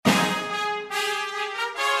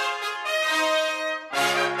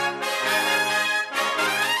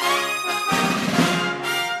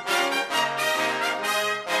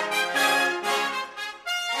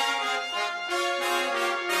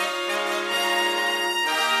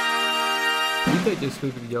Vítajte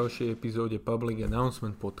späť pri ďalšej epizóde Public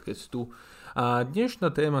Announcement podcastu. A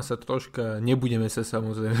dnešná téma sa nebudeme sa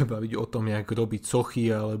samozrejme baviť o tom, jak robiť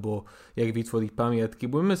sochy alebo jak vytvoriť pamiatky.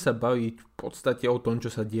 Budeme sa baviť v podstate o tom,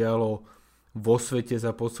 čo sa dialo vo svete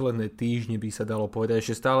za posledné týždne, by sa dalo povedať.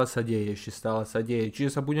 Ešte stále sa deje.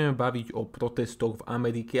 Čiže sa budeme baviť o protestoch v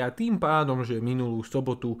Amerike a tým pádom, že minulú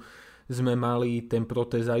sobotu sme mali ten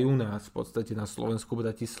protest aj u nás, v podstate na Slovensku,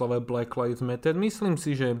 v Bratislave, Black Lives Matter. Myslím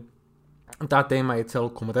si, že tá téma je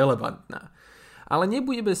celkom relevantná. Ale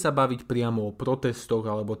nebudeme sa baviť priamo o protestoch,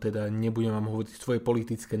 alebo teda nebudem vám hovoriť svoje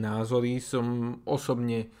politické názory.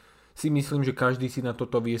 Osobne si myslím, že každý si na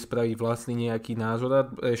toto vie spraviť vlastný nejaký názor a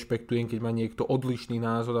rešpektujem, keď má niekto odlišný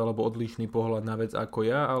názor alebo odlišný pohľad na vec ako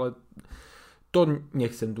ja, ale to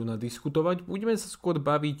nechcem tu nadiskutovať. Budeme sa skôr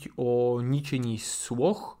baviť o ničení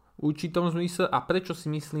soch v určitom zmysle a prečo si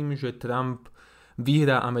myslím, že Trump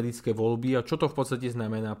vyhrá americké voľby a čo to v podstate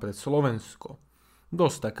znamená pre Slovensko.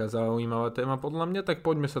 Dosť taká zaujímavá téma podľa mňa, tak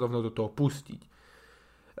poďme sa rovno do toho pustiť.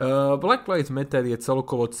 Black Lives Matter je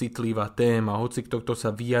celkovo citlivá téma, hoci kto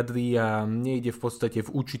sa vyjadrí a nejde v podstate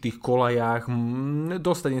v určitých kolajách,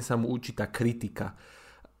 dostane sa mu určitá kritika.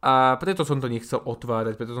 A preto som to nechcel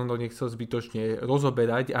otvárať, preto som to nechcel zbytočne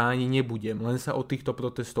rozoberať a ani nebudem, len sa od týchto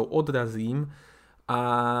protestov odrazím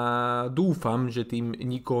a dúfam, že tým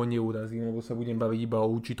nikoho neurazím, lebo sa budem baviť iba o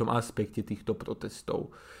určitom aspekte týchto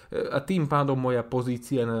protestov. A tým pádom moja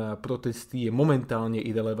pozícia na protesty je momentálne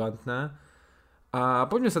irelevantná. A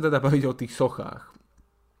poďme sa teda baviť o tých sochách.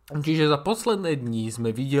 Čiže za posledné dni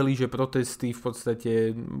sme videli, že protesty v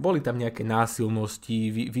podstate boli tam nejaké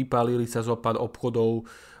násilnosti, vypálili sa zo pár obchodov,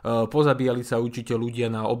 pozabíjali sa určite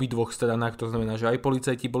ľudia na obidvoch stranách, to znamená, že aj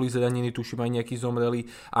policajti boli zranení, tuším aj nejakí zomreli,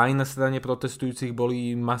 aj na strane protestujúcich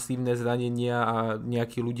boli masívne zranenia a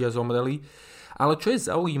nejakí ľudia zomreli. Ale čo je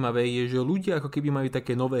zaujímavé je, že ľudia ako keby majú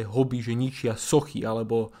také nové hobby, že ničia sochy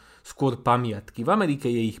alebo skôr pamiatky. V Amerike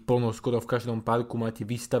je ich plno, skoro v každom parku máte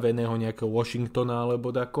vystaveného nejakého Washingtona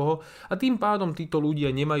alebo takoho a tým pádom títo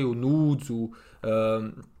ľudia nemajú núdzu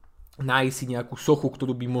nájsť si nejakú sochu,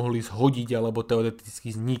 ktorú by mohli zhodiť alebo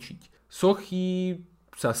teoreticky zničiť. Sochy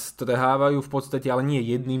sa strhávajú v podstate, ale nie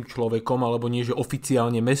jedným človekom, alebo nie, že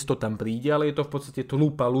oficiálne mesto tam príde, ale je to v podstate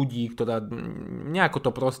tlupa ľudí, ktorá nejako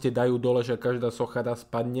to proste dajú dole, že každá socha raz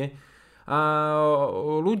padne. A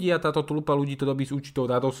táto tlupa ľudí to robí s určitou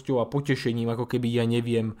radosťou a potešením, ako keby,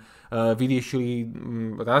 vyriešili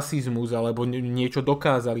rasizmus alebo niečo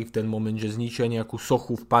dokázali v ten moment, že zničia nejakú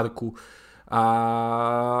sochu v parku.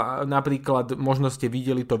 A napríklad možno ste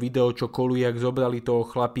videli to video, čo koluje, jak zobrali toho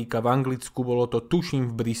chlapíka v Anglicku, bolo to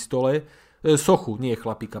tuším v Bristole, sochu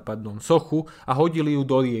a hodili ju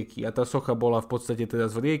do rieky a tá socha bola v podstate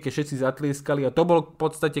teraz v rieke, všetci zatlieskali a to bol v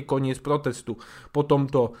podstate koniec protestu. Po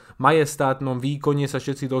tomto majestátnom výkone sa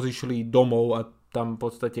všetci rozišli domov a tam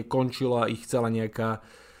v podstate končila ich celá nejaká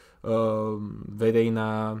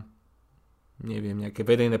nejaké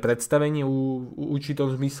verejné predstavenie u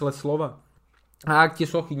určitom zmysle slova. A ak tie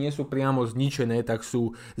sochy nie sú priamo zničené, tak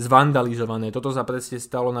sú zvandalizované. Toto sa presne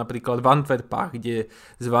stalo napríklad v Antwerpách, kde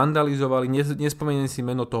zvandalizovali, nespomeniem si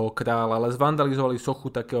meno toho kráľa, ale zvandalizovali sochu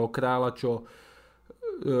takého kráľa, čo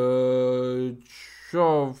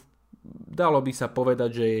dalo by sa povedať,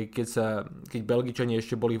 že keď Belgičania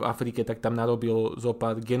ešte boli v Afrike, tak tam narobil zo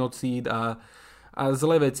pár genocíd a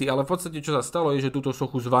zlé veci, ale v podstate čo sa stalo je, že túto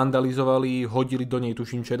sochu zvandalizovali, hodili do nej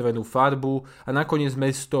tuším červenú farbu a nakoniec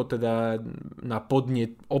mesto teda na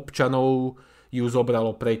podnet občanov ju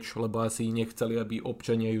zobralo preč, lebo asi nechceli, aby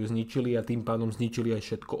občania ju zničili a tým pádom zničili aj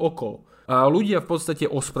všetko okolo. A ľudia v podstate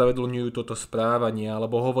ospravedlňujú toto správanie,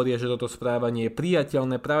 alebo hovoria, že toto správanie je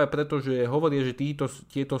priateľné práve preto, že hovoria, že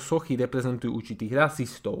tieto sochy reprezentujú určitých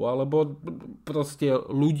rasistov, alebo proste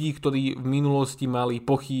ľudí, ktorí v minulosti mali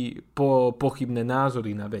pochybné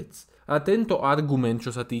názory na vec. A tento argument,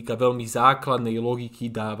 čo sa týka veľmi základnej logiky,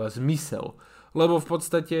 dáva zmysel. Lebo v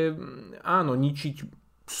podstate, áno, ničiť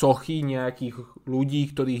sochy nejakých ľudí,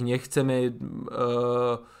 ktorých nechceme,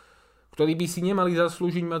 ktorí by si nemali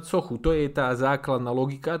zaslúžiť mať sochu. To je tá základná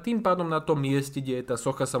logika. Tým pádom na tom mieste, kde je tá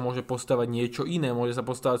socha, sa môže postavať niečo iné. Môže sa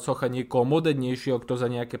postavať socha niekoho modernejšieho, kto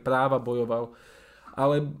za nejaké práva bojoval.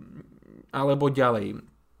 Alebo ďalej.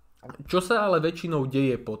 Čo sa ale väčšinou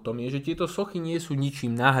deje potom, je, že tieto sochy nie sú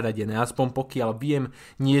ničím nahradené. Aspoň pokiaľ viem,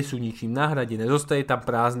 nie sú ničím nahradené. Zostaje tam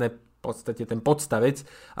prázdne v podstate ten podstavec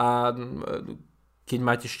a keď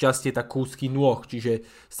máte šťastie, tak kúsky nôh, čiže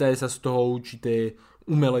staje sa z toho určité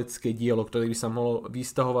umelecké dielo, ktoré by sa mohlo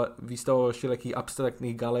vystavovať v všelijakých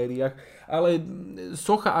abstraktných galériách, ale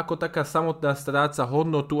socha ako taká samotná stráca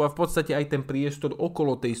hodnotu a v podstate aj ten priestor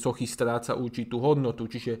okolo tej sochy stráca určitú hodnotu,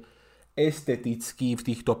 čiže esteticky v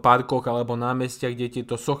týchto parkoch alebo námestiach, kde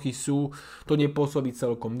tieto sochy sú, to nepôsobí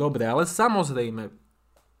celkom dobre. Ale samozrejme,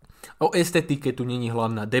 o estetike tu není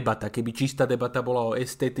hlavná debata. Keby čistá debata bola o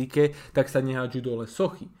estetike, tak sa nehádžu dole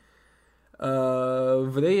sochy.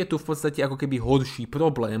 V hre je tu v podstate ako keby horší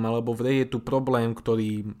problém, alebo v hre je tu problém,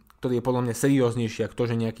 ktorý je podľa mňa serióznejší ako to,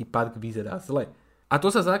 že nejaký park vyzerá zle. A to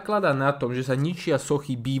sa zakladá na tom, že sa ničia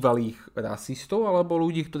sochy bývalých rasistov alebo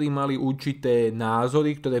ľudí, ktorí mali určité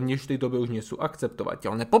názory, ktoré v dnešnej dobe už nie sú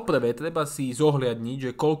akceptovateľné. Poprvé treba si zohľadniť,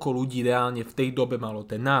 že koľko ľudí reálne v tej dobe malo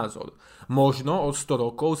ten názor. Možno o 100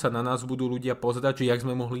 rokov sa na nás budú ľudia pozerať, že jak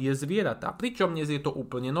sme mohli jesť zvieratá, pričom dnes je to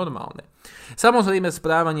úplne normálne. Samozrejme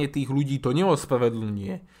správanie tých ľudí to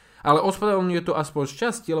neospravedlňuje, ale ospravedlňuje to aspoň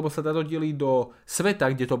šťastie, lebo sa narodili do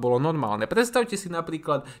sveta, kde to bolo normálne. Predstavte si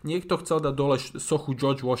napríklad, niekto chcel dať dole sochu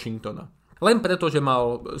George Washingtona. Len preto, že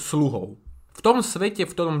mal sluhov. V tom svete,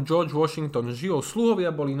 v ktorom George Washington žil,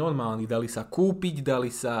 sluhovia boli normálni. Dali sa kúpiť,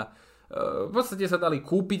 v podstate sa dali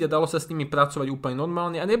kúpiť a dalo sa s nimi pracovať úplne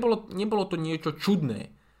normálne. A nebolo to niečo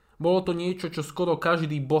čudné. Bolo to niečo, čo skoro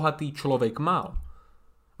každý bohatý človek mal.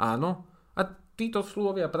 Áno. A títo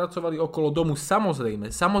sluhovia pracovali okolo domu, samozrejme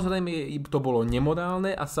to bolo nemorálne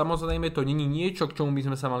a samozrejme to není niečo, k čomu by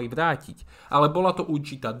sme sa mali vrátiť. Ale bola to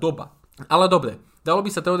určitá doba. Ale dobre, dalo by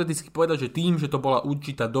sa teoreticky povedať, že tým, že to bola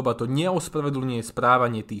určitá doba, to neospravedlňuje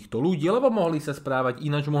správanie týchto ľudí, lebo mohli sa správať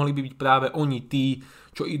ináč, mohli by byť práve oni tí,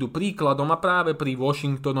 čo idú príkladom, a práve pri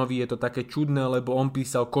Washingtonovi je to také čudné, lebo on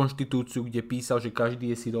písal konštitúciu, kde písal, že každý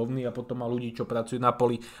je si rovný a potom má ľudí, čo pracujú na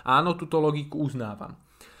poli. Áno, túto logiku uznávam.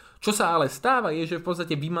 Čo sa ale stáva je, že v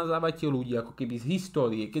podstate vymazávate ľudí ako keby z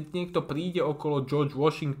histórie. Keď niekto príde okolo George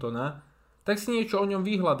Washingtona, tak si niečo o ňom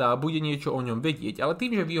vyhľadá a bude niečo o ňom vedieť. Ale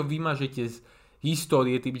tým, že vy ho vymažete z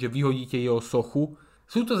histórie, tým, že vyhodíte jeho sochu,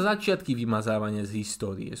 sú to začiatky vymazávania z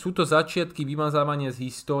histórie.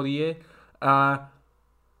 A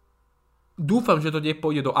dúfam, že to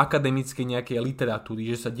nepôjde do akademickej nejakej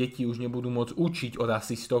literatúry, že sa deti už nebudú môcť učiť o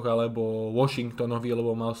rasistoch alebo Washingtonovi,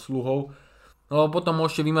 lebo mal sluhov. Lebo potom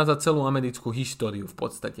môžete vymazať celú americkú históriu v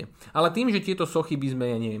podstate. Ale tým, že tieto sochy by sme,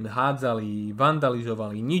 hádzali,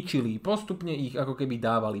 vandalizovali, ničili, postupne ich ako keby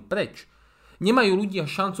dávali preč. Nemajú ľudia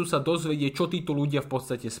šancu sa dozvedieť, čo títo ľudia v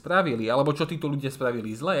podstate spravili, alebo čo títo ľudia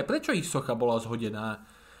spravili zlé, prečo ich socha bola zhodená,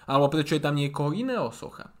 alebo prečo je tam niekoho iného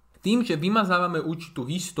socha. Tým, že vymazávame určitú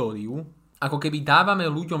históriu, ako keby dávame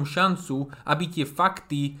ľuďom šancu, aby tie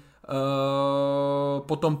fakty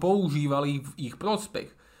potom používali v ich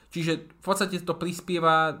prospech. Čiže v podstate to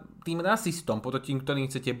prispieva tým rasistom, proti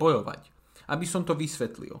ktorým chcete bojovať. Aby som to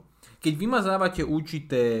vysvetlil. Keď vymazávate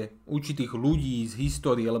určitých ľudí z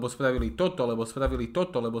histórie, lebo spravili toto,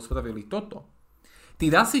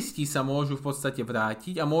 tí rasisti sa môžu v podstate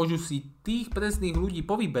vrátiť a môžu si tých presných ľudí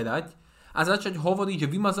povyberať a začať hovoriť,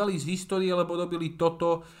 že vymazali z histórie, lebo robili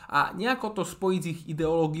toto a nejako to spojiť s ich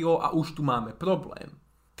ideológiou a už tu máme problém.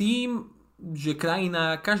 Tým, že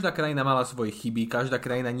každá krajina mala svoje chyby, každá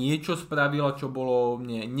krajina niečo spravila, čo bolo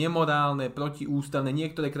nemorálne, protiústavné,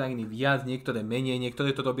 niektoré krajiny viac, niektoré menej,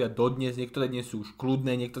 niektoré to robia dodnes, niektoré dnes sú už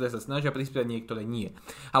kľudné, niektoré sa snažia prispievať, niektoré nie.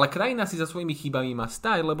 Ale krajina si za svojimi chybami má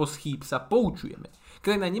stáť, lebo z chýb sa poučujeme.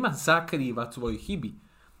 Krajina nemá zakrývať svoje chyby.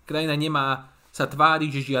 Krajina nemá sa tváriť,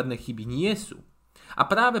 že žiadne chyby nie sú. A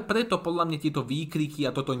práve preto podľa mňa tieto výkriky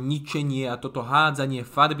a toto ničenie a toto hádzanie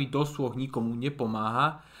farby do sôch nikomu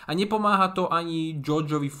nepomáha. A nepomáha to ani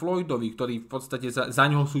Georgeovi Floydovi, ktorý v podstate za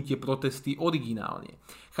ňoho sú tie protesty originálne.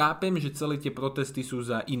 Chápem, že celé tie protesty sú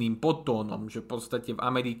za iným podtónom, že v podstate v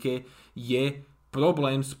Amerike je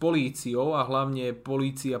problém s políciou a hlavne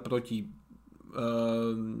polícia proti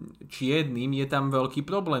čiernym, je tam veľký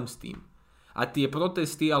problém s tým. A tie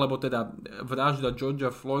protesty, alebo teda vražda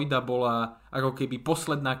Georgea Floyda bola ako keby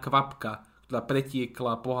posledná kvapka, ktorá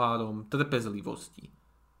pretiekla pohárom trpezlivosti.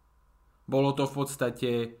 Bolo to v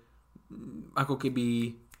podstate ako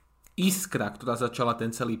keby iskra, ktorá začala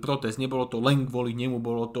ten celý protest. Nebolo to len kvôli nemu,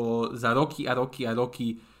 bolo to za roky a roky a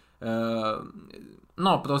roky,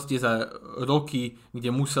 proste za roky, kde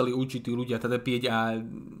museli určití ľudia trpieť a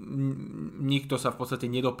nikto sa v podstate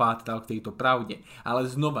nedopátral k tejto pravde. Ale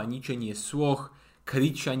znova ničenie sôch,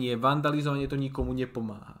 kričanie, vandalizovanie to nikomu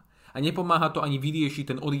nepomáha. A nepomáha to ani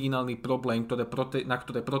vyriešiť ten originálny problém, na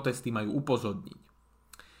ktoré protesty majú upozorniť.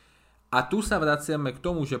 A tu sa vraciame k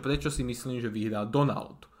tomu, že prečo si myslím, že vyhrá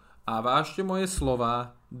Donald. A vážte moje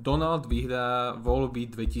slova, Donald vyhrá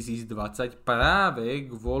voľby 2020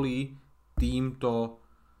 práve kvôli týmto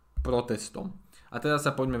protestom. A teraz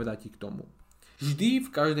sa poďme vrátiť k tomu. Vždy v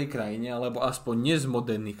každej krajine, alebo aspoň dnes v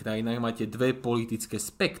moderných krajinách máte dve politické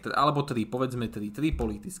spektra, alebo tri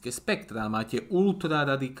politické spektra. Máte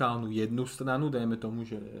ultraradikálnu jednu stranu, dajme tomu,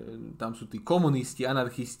 že tam sú tí komunisti,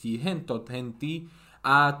 anarchisti, henty,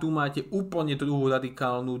 a tu máte úplne druhú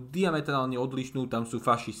radikálnu, diametrálne odlišnú, tam sú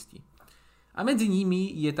fašisti. A medzi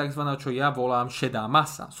nimi je tzv. Čo ja volám šedá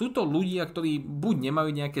masa. Sú to ľudia, ktorí buď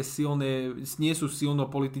nemajú nejaké nie sú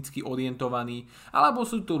silno politicky orientovaní, alebo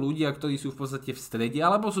sú to ľudia, ktorí sú v podstate v strede,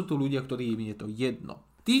 alebo sú to ľudia, ktorí im je to jedno.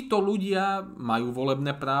 Títo ľudia majú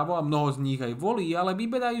volebné právo a mnoho z nich aj volí, ale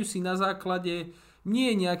vyberajú si na základe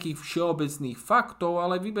nie nejakých všeobecných faktov,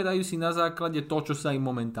 ale vyberajú si na základe to, čo sa im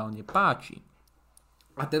momentálne páči.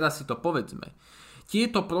 A teraz si to povedzme.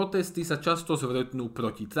 Tieto protesty sa často zvrtnú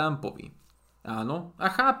proti Trumpovi. Áno,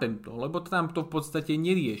 a chápem to, lebo Trump to v podstate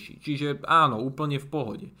nerieši. Čiže áno, úplne v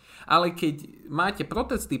pohode. Ale keď máte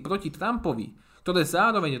protesty proti Trumpovi, ktoré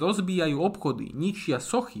zároveň rozbíjajú obchody, ničia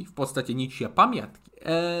sochy, v podstate ničia pamiatky,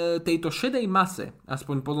 tejto šedej mase,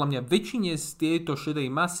 aspoň podľa mňa väčšine z tejto šedej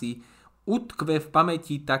masy, utkve v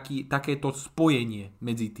pamäti takéto spojenie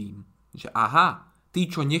medzi tým. Že aha, tí,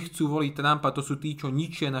 čo nechcú voliť Trumpa, to sú tí, čo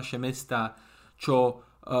ničia naše mestá, čo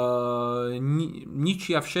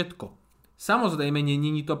ničia všetko. Samozrejme, nie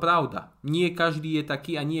je to pravda. Nie každý je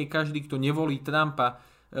taký a nie každý, kto nevolí Trumpa,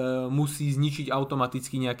 musí zničiť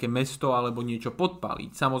automaticky nejaké mesto alebo niečo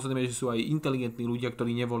podpaliť. Samozrejme, že sú aj inteligentní ľudia,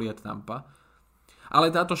 ktorí nevolia Trumpa. Ale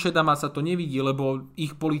táto šedá masa to nevidí, lebo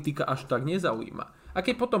ich politika až tak nezaujíma. A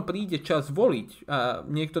keď potom príde čas voliť a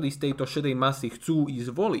niektorí z tejto šedej masy chcú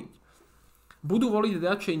ísť voliť, budú voliť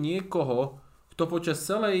radšej niekoho, kto počas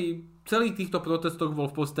celých týchto protestoch bol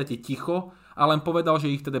v podstate ticho a len povedal,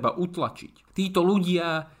 že ich treba utlačiť. Títo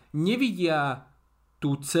ľudia nevidia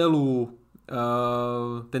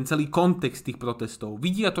ten celý kontext tých protestov.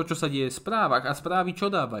 Vidia to, čo sa deje v správach a správy čo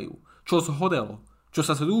dávajú. Čo zhorelo, čo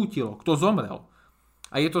sa zrútilo, kto zomrel.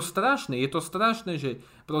 A je to strašné, že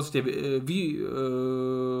proste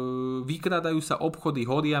vykrádajú sa obchody,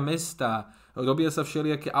 horia mesta, robia sa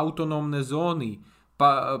všelijaké autonómne zóny,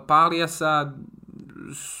 pália sa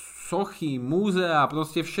sochy, múzea,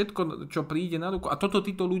 proste všetko, čo príde na ruku. A toto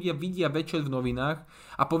títo ľudia vidia večer v novinách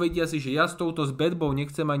a povedia si, že ja s touto zbedbou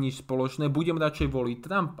nechcem ani nič spoločné, budem radšej voliť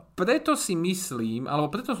Trumpa. Preto si myslím, alebo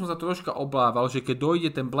preto som sa troška obával, že keď dojde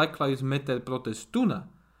ten Black Lives Matter protest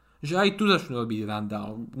že aj tu začnú robiť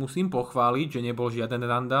randál. Musím pochváliť, že nebol žiaden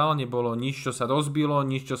randál, nebolo nič, čo sa rozbilo,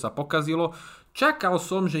 nič, čo sa pokazilo. Čakal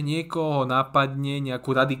som, že niekoho napadne,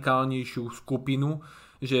 nejakú radikálnejšiu skupinu,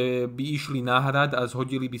 že by išli na hrad a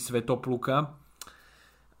zhodili by Svätopluka,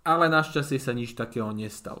 ale našťastie sa nič takého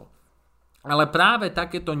nestalo. Ale práve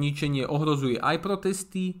takéto ničenie ohrozuje aj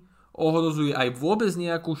protesty, ohrozuje aj vôbec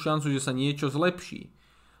nejakú šancu, že sa niečo zlepší.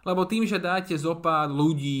 Lebo tým, že dáte zopár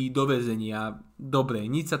ľudí do väzenia, dobre,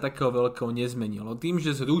 nič sa takého veľkého nezmenilo. Tým,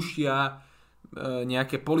 že zrušia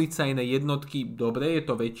nejaké policajné jednotky, dobre, je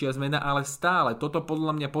to väčšia zmena, ale stále, toto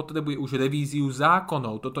podľa mňa potrebuje už revíziu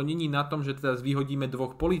zákonov. Toto není na tom, že teraz vyhodíme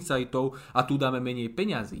 2 policajtov a tu dáme menej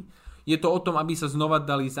peňazí. Je to o tom, aby sa znova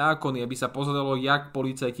dali zákony, aby sa pozrelo, jak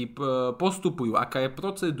policajti postupujú, aká je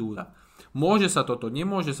procedúra. Môže sa toto,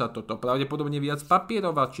 nemôže sa toto, pravdepodobne viac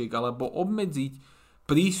papierovačiek, alebo obmedziť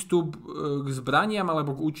prístup k zbraniam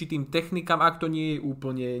alebo k určitým technikám, ak to nie je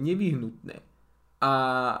úplne nevyhnutné. A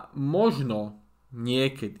možno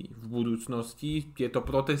niekedy v budúcnosti tieto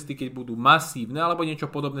protesty, keď budú masívne alebo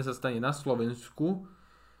niečo podobné sa stane na Slovensku,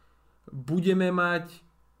 budeme mať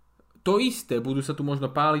to isté. Budú sa tu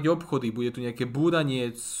možno páliť obchody, bude tu nejaké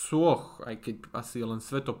búranie soch, aj keď asi len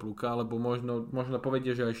Svätopluk, alebo možno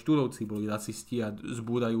povedia, že aj Štúrovci boli rasisti a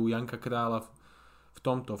zbúrajú Janka Kráľa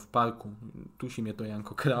v parku. Tuším, je to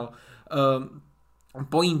Janko Král.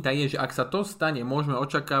 Pointa je, že ak sa to stane, môžeme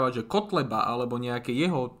očakávať, že Kotleba alebo nejaké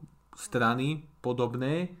jeho strany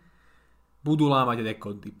podobné budú lámať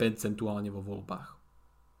rekordy percentuálne vo voľbách.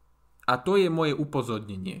 A to je moje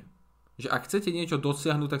upozornenie, že ak chcete niečo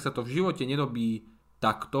dosiahnuť, tak sa to v živote nerobí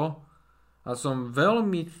takto. A som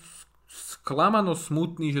veľmi sklamano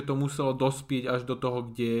smutný, že to muselo dospieť až do toho,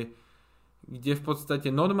 kde v podstate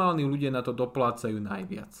normálni ľudia na to doplácajú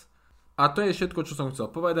najviac. A to je všetko, čo som chcel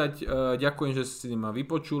povedať. Ďakujem, že ste ma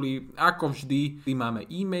vypočuli. Ako vždy, máme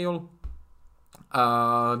e-mail,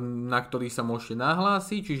 na ktorý sa môžete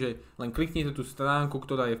nahlásiť, čiže len kliknite tú stránku,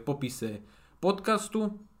 ktorá je v popise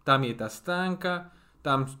podcastu. Tam je tá stránka,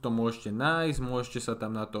 tam to môžete nájsť, môžete sa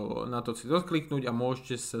tam na to si rozkliknúť a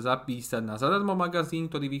môžete sa zapísať na zadarmo magazín,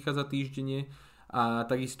 ktorý vychádza týždenne, a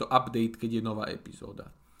takisto update, keď je nová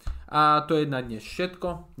epizóda. A to je na dnes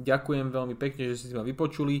všetko. Ďakujem veľmi pekne, že ste ma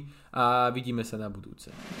vypočuli a vidíme sa na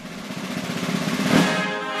budúce.